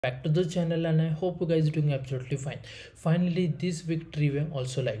Back to the channel, and I hope you guys are doing absolutely fine. Finally, this week trivia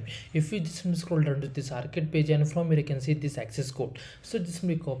also live. If you just scroll down to this arcade page, and from here you can see this access code. So just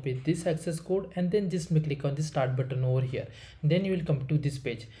copy this access code and then just click on the start button over here. Then you will come to this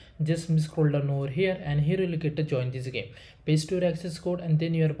page. Just scroll down over here, and here you will get to join this game. Paste your access code and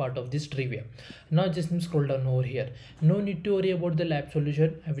then you are part of this trivia. Now just scroll down over here. No need to worry about the lab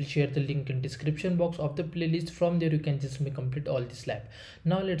solution. I will share the link in description box of the playlist. From there you can just complete all this lab.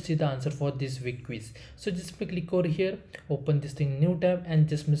 Now let's see the answer for this week quiz. So just click over here, open this thing, new tab, and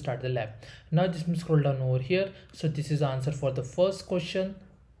just start the lab. Now just scroll down over here. So this is the answer for the first question,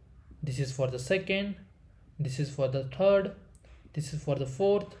 this is for the second, this is for the third, this is for the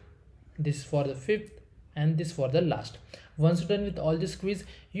fourth, this is for the fifth, and this for the last. Once done with all this quiz,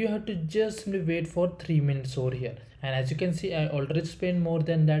 you have to just wait for 3 minutes over here. And as you can see, I already spent more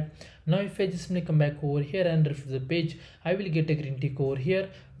than that. Now if I just come back over here and refresh the page, I will get a green tick over here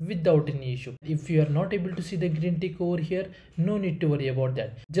without any issue. If you are not able to see the green tick over here, no need to worry about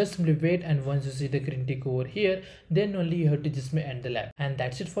that. Just simply wait, and once you see the green tick over here, then only you have to just end the lab. And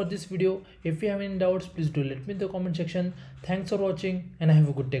that's it for this video. If you have any doubts, please do let me in the comment section. Thanks for watching and have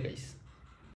a good day, guys.